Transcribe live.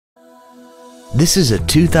This is a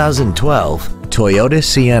 2012 Toyota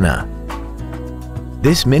Sienna.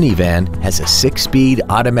 This minivan has a 6-speed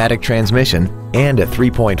automatic transmission and a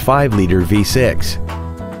 3.5-liter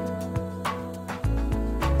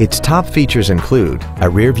V6. Its top features include a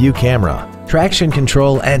rear-view camera, traction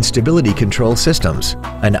control and stability control systems,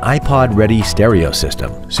 an iPod-ready stereo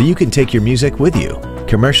system so you can take your music with you,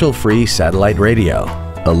 commercial-free satellite radio,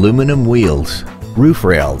 aluminum wheels, roof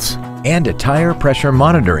rails, and a tire pressure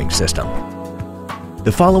monitoring system.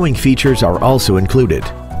 The following features are also included: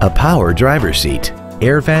 a power driver's seat,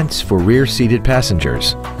 air vents for rear-seated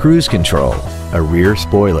passengers, cruise control, a rear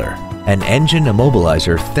spoiler, an engine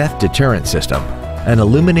immobilizer theft deterrent system, an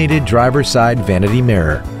illuminated driver's side vanity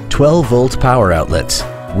mirror, 12-volt power outlets,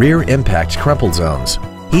 rear impact crumple zones,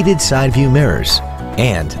 heated side view mirrors,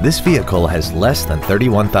 and this vehicle has less than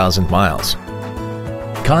 31,000 miles.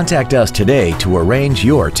 Contact us today to arrange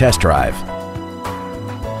your test drive.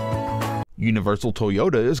 Universal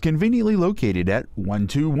Toyota is conveniently located at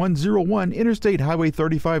 12101 Interstate Highway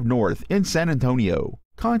 35 North in San Antonio.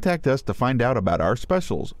 Contact us to find out about our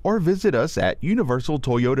specials or visit us at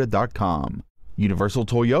universaltoyota.com. Universal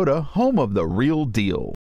Toyota, home of the real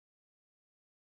deal.